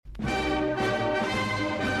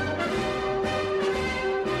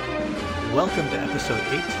Welcome to episode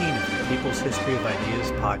 18 of the People's History of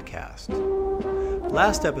Ideas podcast.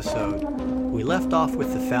 Last episode, we left off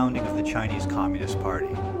with the founding of the Chinese Communist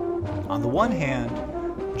Party. On the one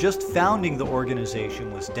hand, just founding the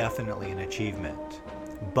organization was definitely an achievement.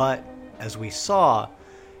 But, as we saw,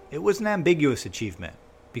 it was an ambiguous achievement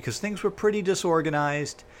because things were pretty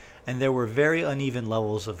disorganized and there were very uneven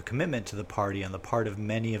levels of commitment to the party on the part of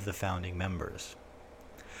many of the founding members.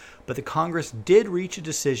 But the Congress did reach a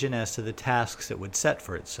decision as to the tasks it would set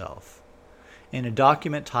for itself. In a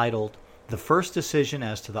document titled The First Decision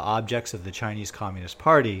as to the Objects of the Chinese Communist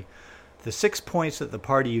Party, the 6 points that the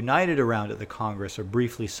party united around at the Congress are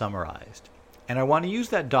briefly summarized. And I want to use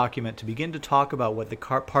that document to begin to talk about what the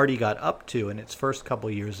party got up to in its first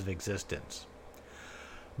couple years of existence.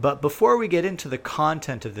 But before we get into the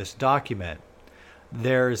content of this document,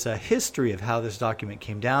 there's a history of how this document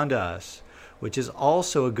came down to us, which is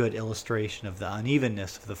also a good illustration of the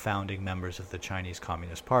unevenness of the founding members of the Chinese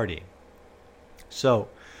Communist Party. So,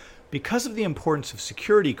 because of the importance of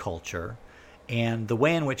security culture and the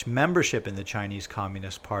way in which membership in the Chinese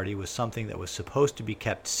Communist Party was something that was supposed to be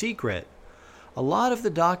kept secret, a lot of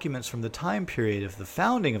the documents from the time period of the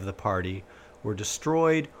founding of the party were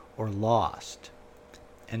destroyed or lost.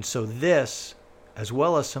 And so this, as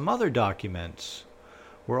well as some other documents,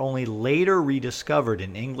 were only later rediscovered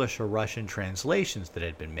in English or Russian translations that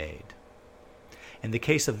had been made. In the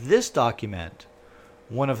case of this document,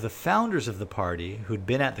 one of the founders of the party, who'd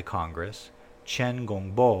been at the Congress, Chen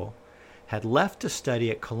Gongbo, had left to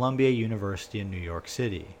study at Columbia University in New York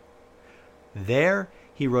City. There,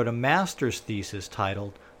 he wrote a master's thesis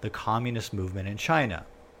titled The Communist Movement in China.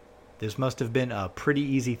 This must have been a pretty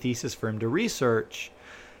easy thesis for him to research,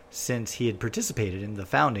 since he had participated in the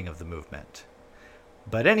founding of the movement.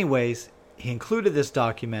 But anyways, he included this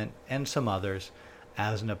document and some others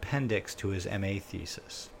as an appendix to his MA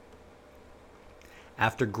thesis.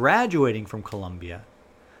 After graduating from Columbia,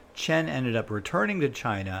 Chen ended up returning to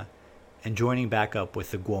China and joining back up with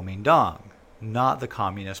the Kuomintang, not the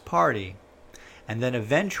Communist Party, and then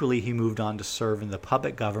eventually he moved on to serve in the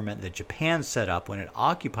puppet government that Japan set up when it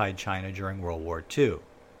occupied China during World War II.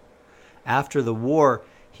 After the war,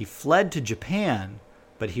 he fled to Japan,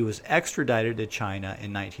 but he was extradited to China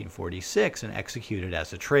in 1946 and executed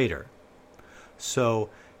as a traitor.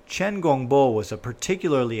 So, Chen Gongbo was a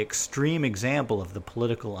particularly extreme example of the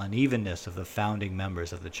political unevenness of the founding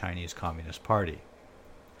members of the Chinese Communist Party.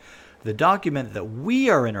 The document that we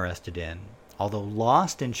are interested in, although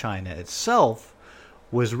lost in China itself,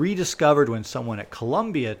 was rediscovered when someone at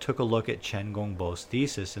Columbia took a look at Chen Gongbo's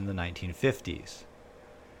thesis in the 1950s.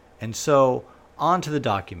 And so, on to the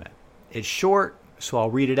document. It's short, so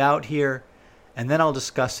I'll read it out here, and then I'll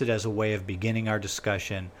discuss it as a way of beginning our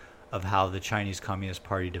discussion of how the Chinese Communist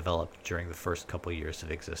Party developed during the first couple years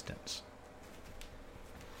of existence.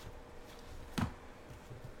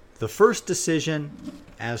 The first decision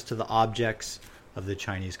as to the objects of the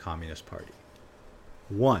Chinese Communist Party.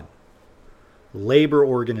 1. Labor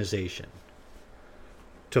organization.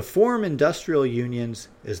 To form industrial unions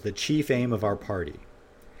is the chief aim of our party.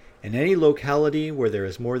 In any locality where there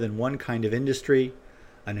is more than one kind of industry,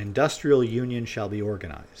 an industrial union shall be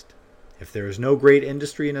organized. If there is no great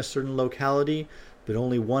industry in a certain locality, but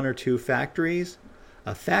only one or two factories,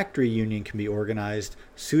 a factory union can be organized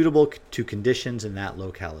suitable to conditions in that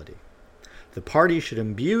locality. The party should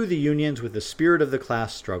imbue the unions with the spirit of the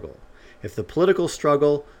class struggle. If the political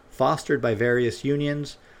struggle, fostered by various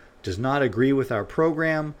unions, does not agree with our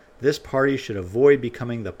program, this party should avoid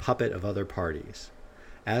becoming the puppet of other parties.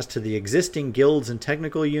 As to the existing guilds and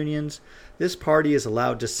technical unions, this party is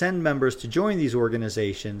allowed to send members to join these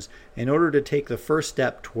organizations in order to take the first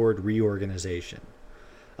step toward reorganization.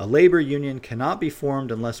 A labor union cannot be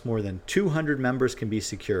formed unless more than 200 members can be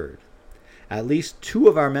secured. At least 2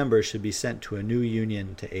 of our members should be sent to a new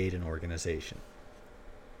union to aid in organization.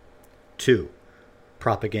 2.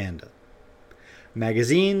 Propaganda.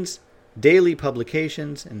 Magazines, daily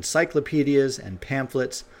publications, encyclopedias, and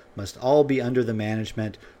pamphlets must all be under the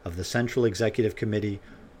management of the Central Executive Committee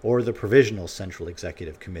or the Provisional Central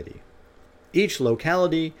Executive Committee. Each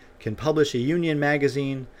locality can publish a union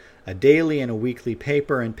magazine, a daily and a weekly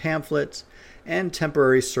paper and pamphlets, and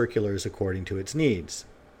temporary circulars according to its needs.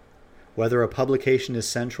 Whether a publication is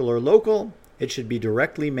central or local, it should be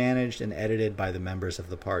directly managed and edited by the members of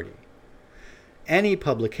the party. Any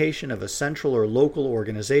publication of a central or local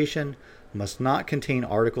organization must not contain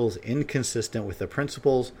articles inconsistent with the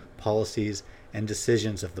principles, policies, and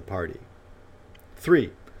decisions of the party.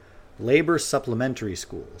 3. Labor supplementary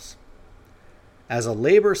schools. As a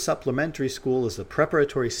labor supplementary school is the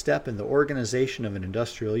preparatory step in the organization of an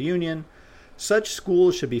industrial union, Such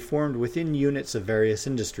schools should be formed within units of various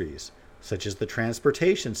industries, such as the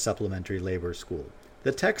Transportation Supplementary Labor School,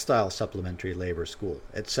 the Textile Supplementary Labor School,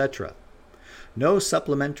 etc. No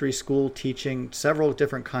supplementary school teaching several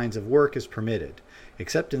different kinds of work is permitted,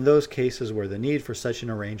 except in those cases where the need for such an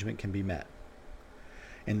arrangement can be met.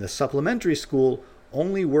 In the supplementary school,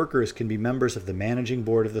 only workers can be members of the managing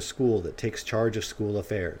board of the school that takes charge of school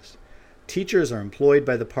affairs. Teachers are employed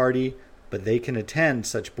by the party, but they can attend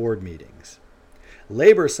such board meetings.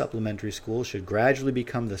 Labor supplementary schools should gradually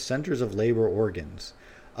become the centers of labor organs.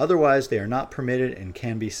 Otherwise, they are not permitted and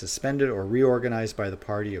can be suspended or reorganized by the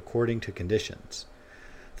party according to conditions.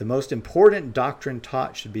 The most important doctrine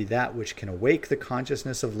taught should be that which can awake the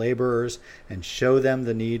consciousness of laborers and show them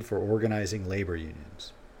the need for organizing labor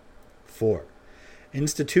unions. 4.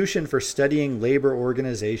 Institution for studying labor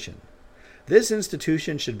organization. This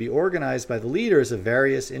institution should be organized by the leaders of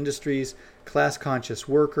various industries, class-conscious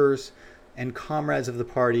workers, and comrades of the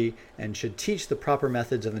party, and should teach the proper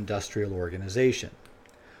methods of industrial organization.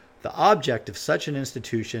 The object of such an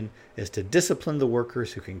institution is to discipline the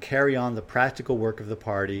workers who can carry on the practical work of the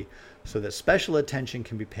party, so that special attention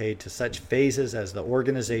can be paid to such phases as the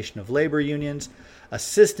organization of labor unions,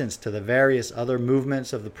 assistance to the various other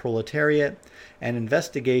movements of the proletariat, and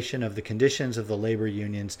investigation of the conditions of the labor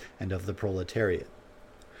unions and of the proletariat.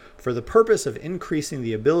 For the purpose of increasing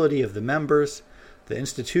the ability of the members, the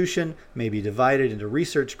institution may be divided into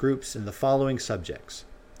research groups in the following subjects: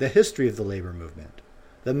 the history of the labor movement,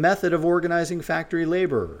 the method of organizing factory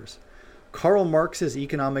laborers, Karl Marx's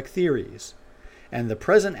economic theories, and the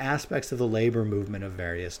present aspects of the labor movement of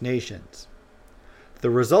various nations.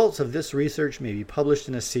 The results of this research may be published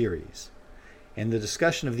in a series. In the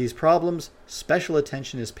discussion of these problems, special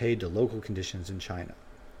attention is paid to local conditions in China.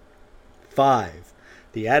 5.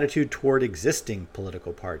 The attitude toward existing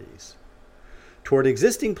political parties. Toward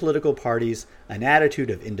existing political parties, an attitude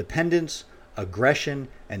of independence, aggression,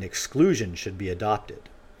 and exclusion should be adopted.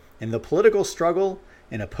 In the political struggle,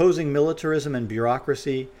 in opposing militarism and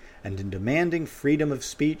bureaucracy, and in demanding freedom of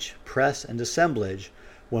speech, press, and assemblage,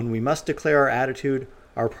 when we must declare our attitude,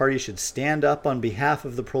 our party should stand up on behalf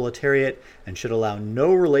of the proletariat and should allow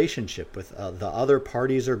no relationship with the other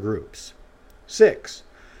parties or groups. 6.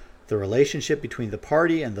 The relationship between the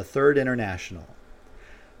party and the Third International.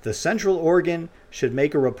 The central organ should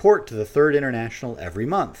make a report to the Third International every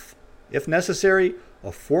month. If necessary,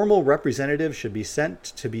 a formal representative should be sent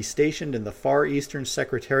to be stationed in the Far Eastern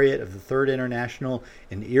Secretariat of the Third International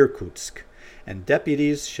in Irkutsk, and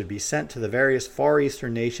deputies should be sent to the various Far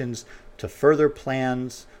Eastern nations to further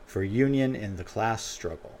plans for union in the class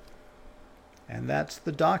struggle. And that's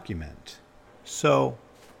the document. So,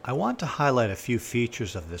 I want to highlight a few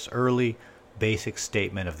features of this early, basic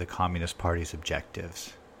statement of the Communist Party's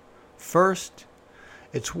objectives. First,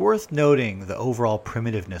 it's worth noting the overall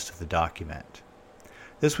primitiveness of the document.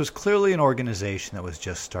 This was clearly an organization that was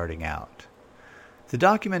just starting out. The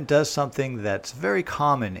document does something that's very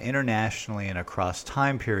common internationally and across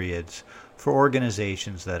time periods for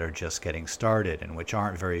organizations that are just getting started and which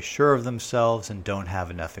aren't very sure of themselves and don't have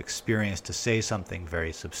enough experience to say something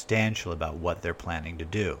very substantial about what they're planning to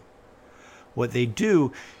do. What they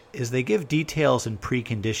do is they give details and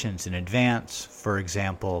preconditions in advance, for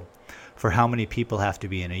example, for how many people have to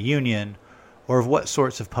be in a union, or of what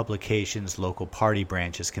sorts of publications local party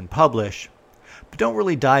branches can publish, but don't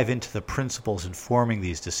really dive into the principles informing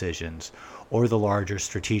these decisions or the larger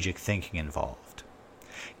strategic thinking involved.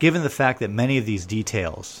 Given the fact that many of these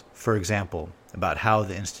details, for example, about how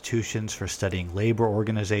the institutions for studying labor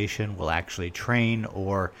organization will actually train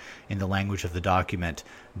or, in the language of the document,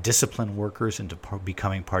 discipline workers into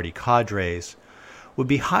becoming party cadres, would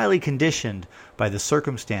be highly conditioned by the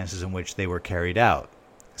circumstances in which they were carried out.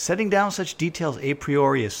 Setting down such details a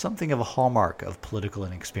priori is something of a hallmark of political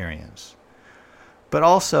inexperience. But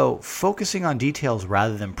also, focusing on details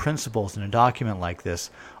rather than principles in a document like this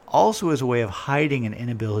also is a way of hiding an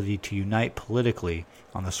inability to unite politically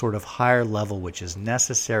on the sort of higher level which is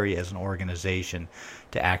necessary as an organization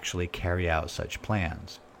to actually carry out such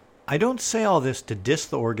plans. I don't say all this to diss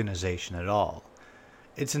the organization at all.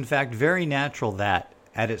 It's in fact very natural that,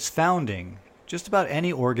 at its founding, just about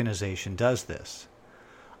any organization does this.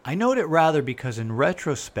 I note it rather because in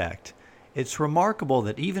retrospect, it's remarkable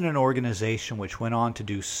that even an organization which went on to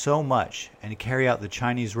do so much and carry out the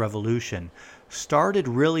Chinese Revolution started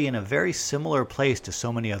really in a very similar place to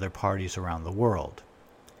so many other parties around the world.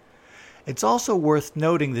 It's also worth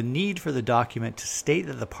noting the need for the document to state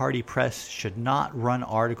that the party press should not run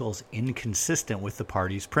articles inconsistent with the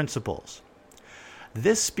party's principles.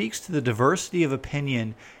 This speaks to the diversity of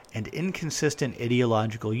opinion and inconsistent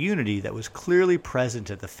ideological unity that was clearly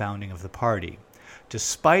present at the founding of the party,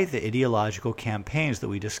 despite the ideological campaigns that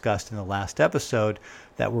we discussed in the last episode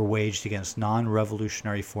that were waged against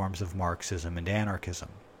non-revolutionary forms of Marxism and anarchism.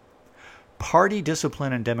 Party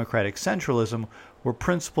discipline and democratic centralism were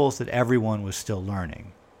principles that everyone was still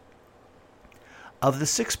learning. Of the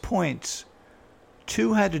 6 points,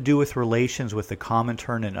 2 had to do with relations with the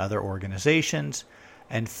Comintern and other organizations,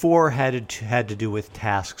 and 4 had to do with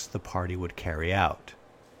tasks the party would carry out.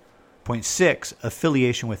 Point 6,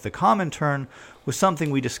 affiliation with the Comintern, was something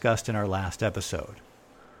we discussed in our last episode.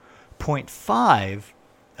 Point 5,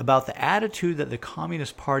 about the attitude that the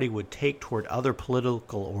Communist Party would take toward other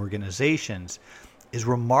political organizations, is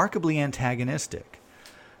remarkably antagonistic.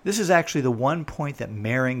 This is actually the one point that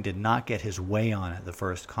Mering did not get his way on at the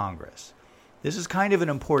first Congress. This is kind of an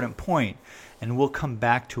important point, and we'll come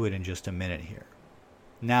back to it in just a minute here.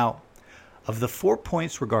 Now, of the 4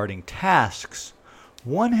 points regarding tasks,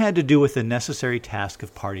 1 had to do with the necessary task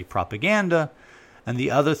of party propaganda, and the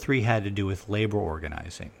other 3 had to do with labor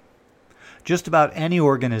organizing. Just about any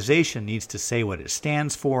organization needs to say what it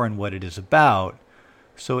stands for and what it is about,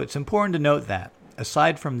 so it's important to note that,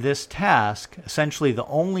 aside from this task, essentially the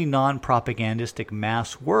only non-propagandistic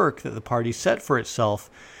mass work that the party set for itself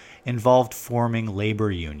involved forming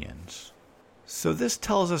labor unions. So this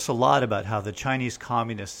tells us a lot about how the Chinese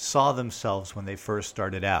communists saw themselves when they first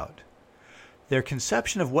started out. Their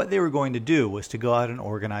conception of what they were going to do was to go out and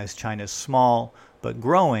organize China's small but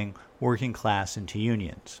growing working class into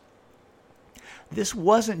unions. This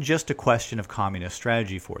wasn't just a question of communist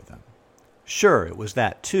strategy for them. Sure, it was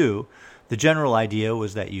that too. The general idea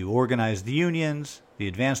was that you organize the unions, the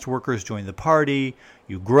advanced workers join the party,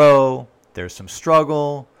 you grow, there's some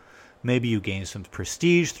struggle, maybe you gain some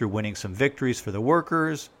prestige through winning some victories for the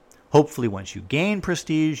workers. Hopefully once you gain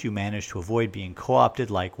prestige, you manage to avoid being co-opted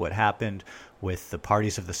like what happened with the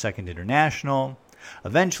parties of the Second International.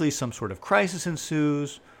 Eventually some sort of crisis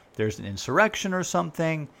ensues, there's an insurrection or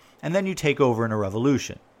something, and then you take over in a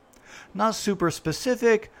revolution. Not super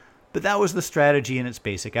specific, but that was the strategy in its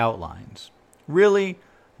basic outlines. Really,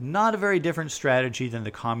 not a very different strategy than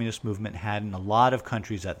the communist movement had in a lot of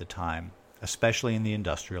countries at the time, especially in the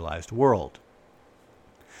industrialized world.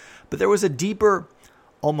 But there was a deeper,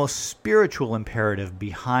 almost spiritual imperative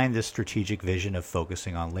behind this strategic vision of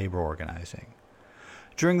focusing on labor organizing.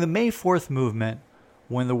 During the May 4th movement,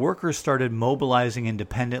 when the workers started mobilizing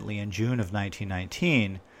independently in June of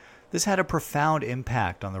 1919, this had a profound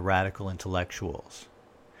impact on the radical intellectuals.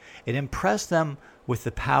 It impressed them with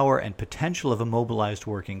the power and potential of a mobilized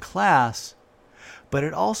working class, but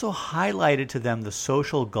it also highlighted to them the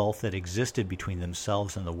social gulf that existed between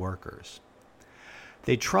themselves and the workers.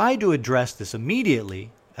 They tried to address this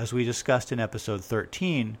immediately, as we discussed in episode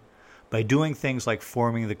 13, by doing things like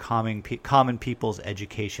forming the Common People's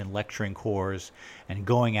Education Lecturing Corps and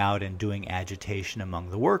going out and doing agitation among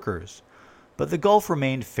the workers, but the gulf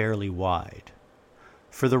remained fairly wide.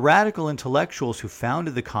 For the radical intellectuals who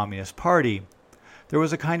founded the Communist Party, there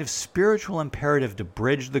was a kind of spiritual imperative to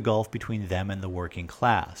bridge the gulf between them and the working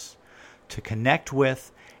class, to connect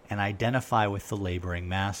with and identify with the laboring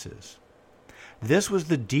masses. This was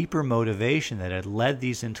the deeper motivation that had led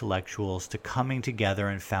these intellectuals to coming together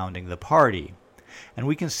and founding the party, and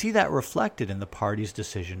we can see that reflected in the party's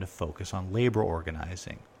decision to focus on labor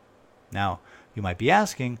organizing. Now, you might be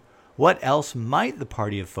asking, what else might the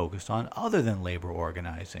party have focused on other than labor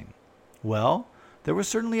organizing? Well, there were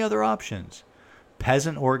certainly other options.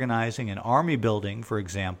 Peasant organizing and army building, for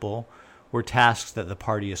example, were tasks that the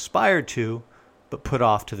party aspired to, but put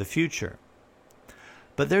off to the future.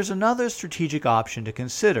 But there's another strategic option to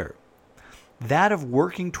consider, that of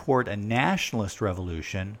working toward a nationalist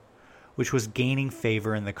revolution, which was gaining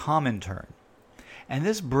favor in the Comintern. And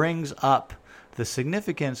this brings up the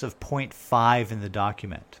significance of point 5 in the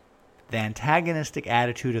document, the antagonistic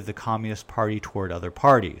attitude of the Communist Party toward other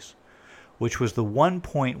parties, which was the one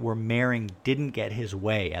point where Mering didn't get his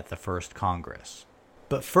way at the first Congress.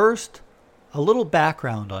 But first, a little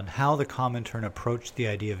background on how the Comintern approached the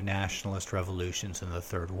idea of nationalist revolutions in the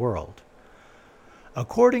Third World.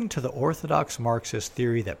 According to the orthodox Marxist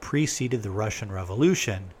theory that preceded the Russian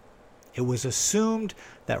Revolution, it was assumed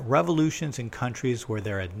that revolutions in countries where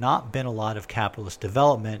there had not been a lot of capitalist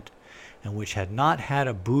development and which had not had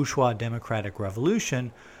a bourgeois democratic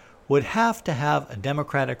revolution would have to have a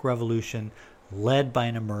democratic revolution led by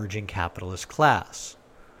an emerging capitalist class.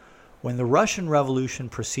 When the Russian Revolution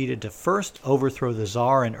proceeded to first overthrow the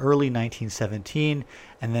Tsar in early 1917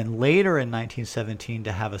 and then later in 1917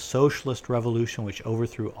 to have a socialist revolution which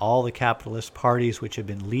overthrew all the capitalist parties which had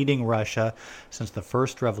been leading Russia since the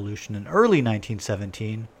first revolution in early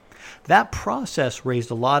 1917, That process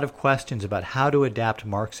raised a lot of questions about how to adapt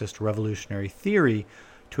Marxist revolutionary theory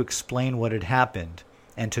to explain what had happened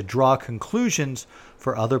and to draw conclusions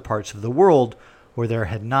for other parts of the world where there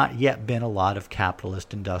had not yet been a lot of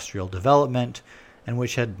capitalist industrial development and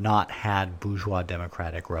which had not had bourgeois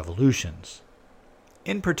democratic revolutions.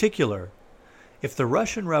 In particular, if the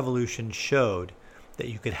Russian Revolution showed that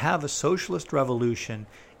you could have a socialist revolution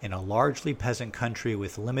in a largely peasant country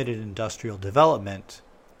with limited industrial development,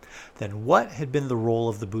 then what had been the role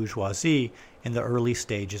of the bourgeoisie in the early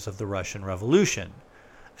stages of the Russian Revolution?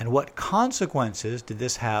 And what consequences did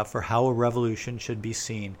this have for how a revolution should be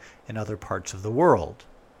seen in other parts of the world?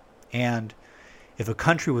 And if a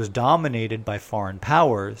country was dominated by foreign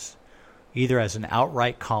powers, either as an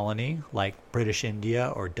outright colony like British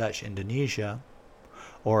India or Dutch Indonesia,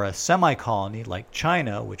 or a semi-colony like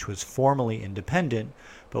China, which was formally independent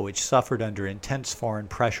but which suffered under intense foreign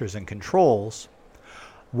pressures and controls,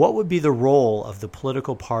 what would be the role of the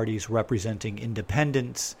political parties representing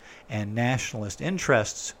independence and nationalist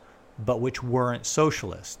interests, but which weren't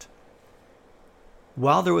socialist?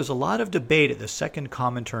 While there was a lot of debate at the Second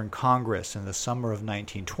Comintern Congress in the summer of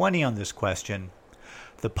 1920 on this question,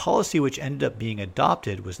 the policy which ended up being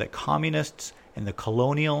adopted was that communists in the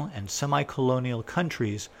colonial and semi-colonial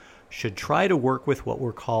countries should try to work with what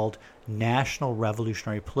were called national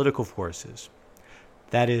revolutionary political forces.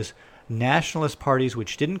 That is, nationalist parties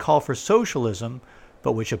which didn't call for socialism,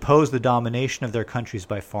 but which opposed the domination of their countries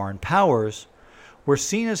by foreign powers, were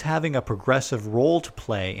seen as having a progressive role to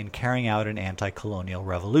play in carrying out an anti-colonial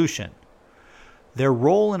revolution. Their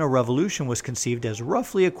role in a revolution was conceived as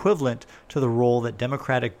roughly equivalent to the role that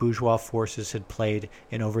democratic bourgeois forces had played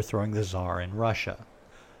in overthrowing the Tsar in Russia.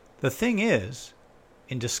 The thing is,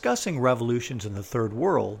 in discussing revolutions in the Third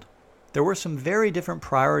World, there were some very different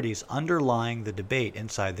priorities underlying the debate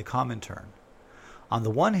inside the Comintern. On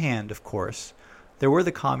the one hand, of course, there were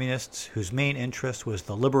the communists whose main interest was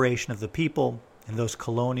the liberation of the people in those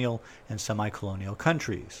colonial and semi-colonial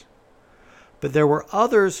countries. But there were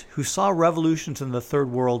others who saw revolutions in the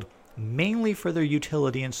Third World mainly for their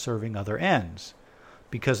utility in serving other ends,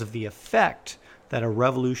 because of the effect that a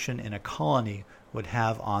revolution in a colony would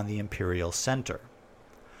have on the imperial center.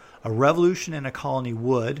 A revolution in a colony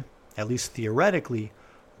would, at least theoretically,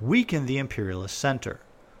 weaken the imperialist center.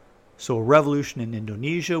 So a revolution in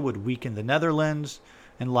Indonesia would weaken the Netherlands,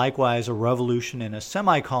 and likewise a revolution in a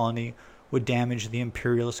semi-colony would damage the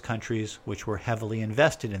imperialist countries which were heavily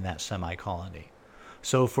invested in that semi-colony.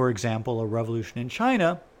 So, for example, a revolution in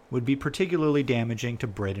China would be particularly damaging to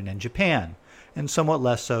Britain and Japan, and somewhat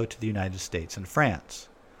less so to the United States and France.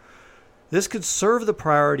 This could serve the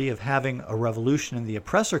priority of having a revolution in the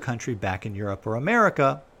oppressor country back in Europe or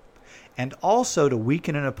America, and also to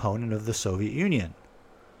weaken an opponent of the Soviet Union.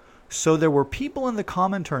 So there were people in the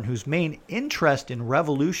Comintern whose main interest in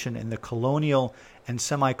revolution in the colonial and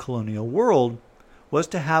semi-colonial world was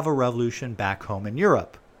to have a revolution back home in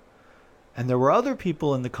Europe. And there were other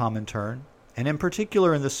people in the Comintern, and in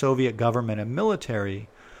particular in the Soviet government and military,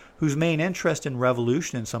 whose main interest in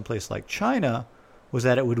revolution in some place like China was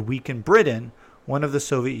that it would weaken Britain, one of the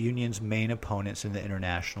Soviet Union's main opponents in the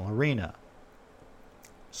international arena.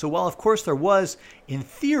 So while of course there was, in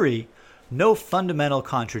theory, no fundamental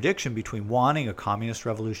contradiction between wanting a communist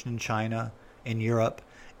revolution in China, in Europe,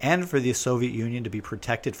 and for the Soviet Union to be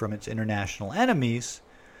protected from its international enemies,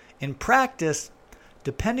 in practice,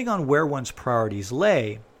 depending on where one's priorities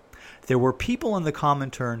lay, there were people in the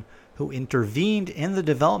Comintern who intervened in the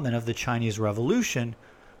development of the Chinese Revolution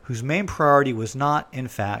whose main priority was not, in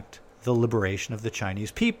fact, the liberation of the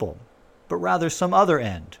Chinese people, but rather some other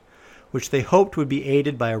end, which they hoped would be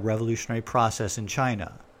aided by a revolutionary process in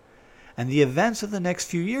China. And the events of the next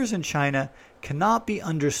few years in China cannot be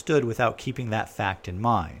understood without keeping that fact in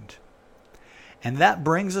mind. And that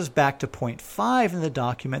brings us back to point 5 in the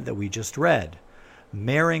document that we just read,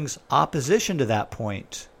 Mering's opposition to that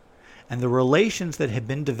point, and the relations that had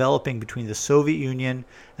been developing between the Soviet Union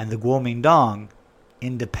and the Kuomintang,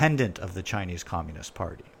 independent of the Chinese Communist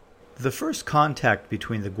Party. The first contact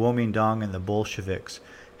between the Kuomintang and the Bolsheviks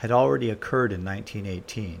had already occurred in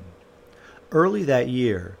 1918. Early that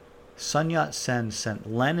year, Sun Yat-sen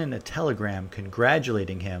sent Lenin a telegram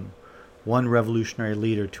congratulating him, one revolutionary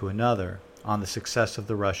leader to another, on the success of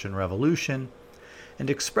the Russian Revolution, and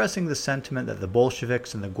expressing the sentiment that the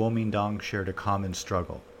Bolsheviks and the Kuomintang shared a common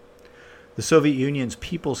struggle. The Soviet Union's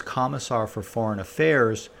People's Commissar for Foreign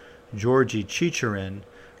Affairs, Georgy Chicherin,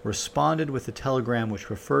 responded with a telegram which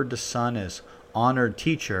referred to Sun as honored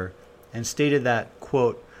teacher and stated that,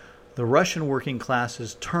 quote, the Russian working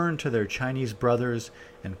classes turn to their Chinese brothers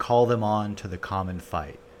and call them on to the common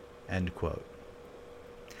fight, end quote.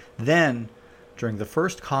 Then, during the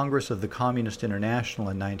first Congress of the Communist International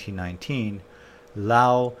in 1919,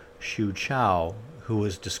 Lao Shuchao, who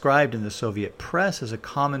was described in the Soviet press as a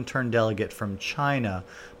Comintern delegate from China,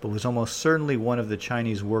 but was almost certainly one of the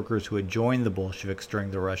Chinese workers who had joined the Bolsheviks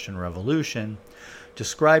during the Russian Revolution,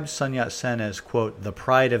 described Sun Yat-sen as, quote, the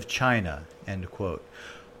pride of China, end quote,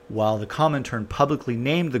 while the Comintern publicly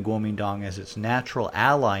named the Kuomintang as its natural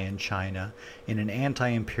ally in China in an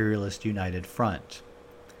anti-imperialist united front.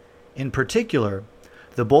 In particular,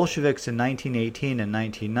 the Bolsheviks in 1918 and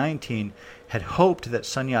 1919 had hoped that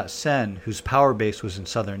Sun Yat-sen, whose power base was in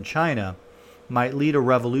southern China, might lead a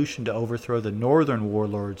revolution to overthrow the northern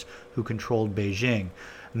warlords who controlled Beijing,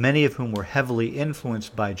 many of whom were heavily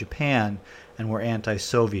influenced by Japan and were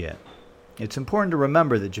anti-Soviet. It's important to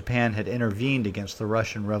remember that Japan had intervened against the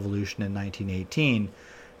Russian Revolution in 1918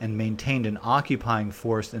 and maintained an occupying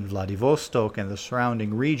force in Vladivostok and the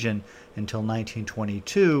surrounding region until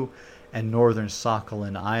 1922 and northern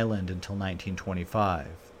Sakhalin Island until 1925.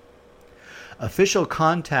 Official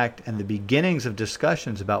contact and the beginnings of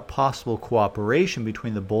discussions about possible cooperation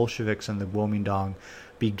between the Bolsheviks and the Kuomintang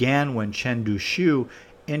began when Chen Duxiu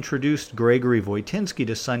introduced Gregory Voitinsky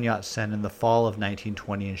to Sun Yat-sen in the fall of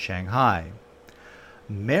 1920 in Shanghai.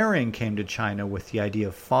 Mering came to China with the idea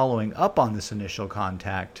of following up on this initial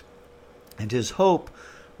contact, and his hope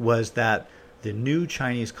was that the new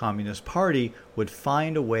Chinese Communist Party would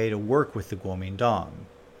find a way to work with the Kuomintang.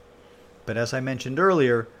 But as I mentioned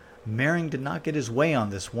earlier, Mering did not get his way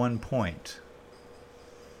on this one point.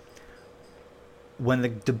 When the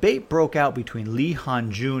debate broke out between Li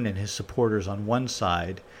Hanjun and his supporters on one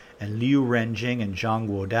side and Liu Renjing and Zhang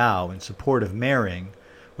Guodao in support of Mering,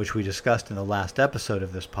 which we discussed in the last episode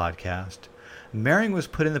of this podcast, Mering was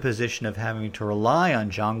put in the position of having to rely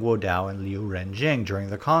on Zhang Guodao and Liu Renjing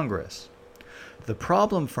during the Congress. The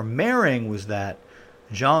problem for Mering was that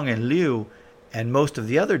Zhang and Liu and most of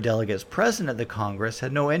the other delegates present at the Congress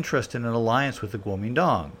had no interest in an alliance with the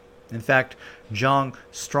Kuomintang. In fact, Zhang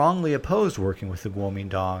strongly opposed working with the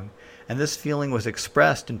Kuomintang, and this feeling was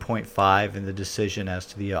expressed in point 5 in the decision as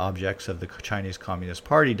to the objects of the Chinese Communist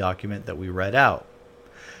Party document that we read out.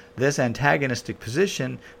 This antagonistic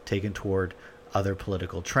position taken toward other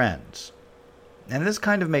political trends. And this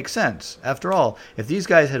kind of makes sense. After all, if these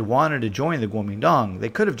guys had wanted to join the Kuomintang, they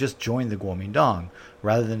could have just joined the Kuomintang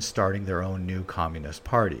rather than starting their own new Communist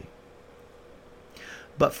Party.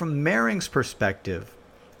 But from Mering's perspective,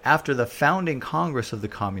 after the founding Congress of the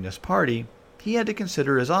Communist Party, he had to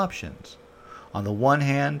consider his options. On the one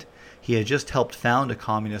hand, he had just helped found a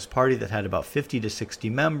Communist Party that had about 50 to 60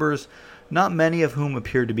 members, not many of whom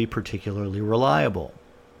appeared to be particularly reliable.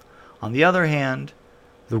 On the other hand,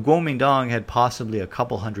 the Kuomintang had possibly a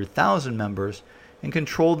couple 100,000 members and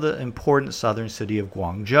controlled the important southern city of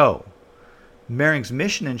Guangzhou. Mering's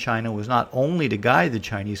mission in China was not only to guide the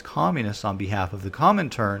Chinese communists on behalf of the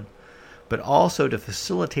Comintern, but also to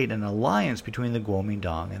facilitate an alliance between the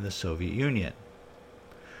Kuomintang and the Soviet Union.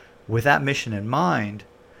 With that mission in mind,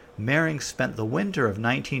 Mering spent the winter of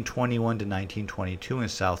 1921 to 1922 in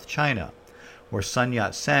South China, where Sun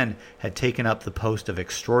Yat-sen had taken up the post of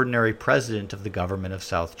extraordinary president of the government of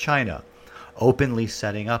South China, openly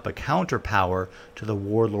setting up a counterpower to the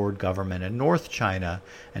warlord government in North China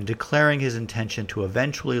and declaring his intention to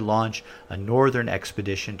eventually launch a northern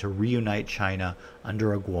expedition to reunite China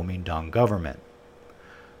under a Kuomintang government.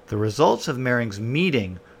 The results of Mering's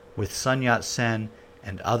meeting with Sun Yat-sen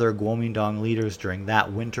and other Kuomintang leaders during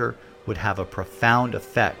that winter would have a profound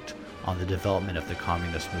effect on the development of the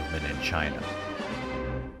communist movement in China.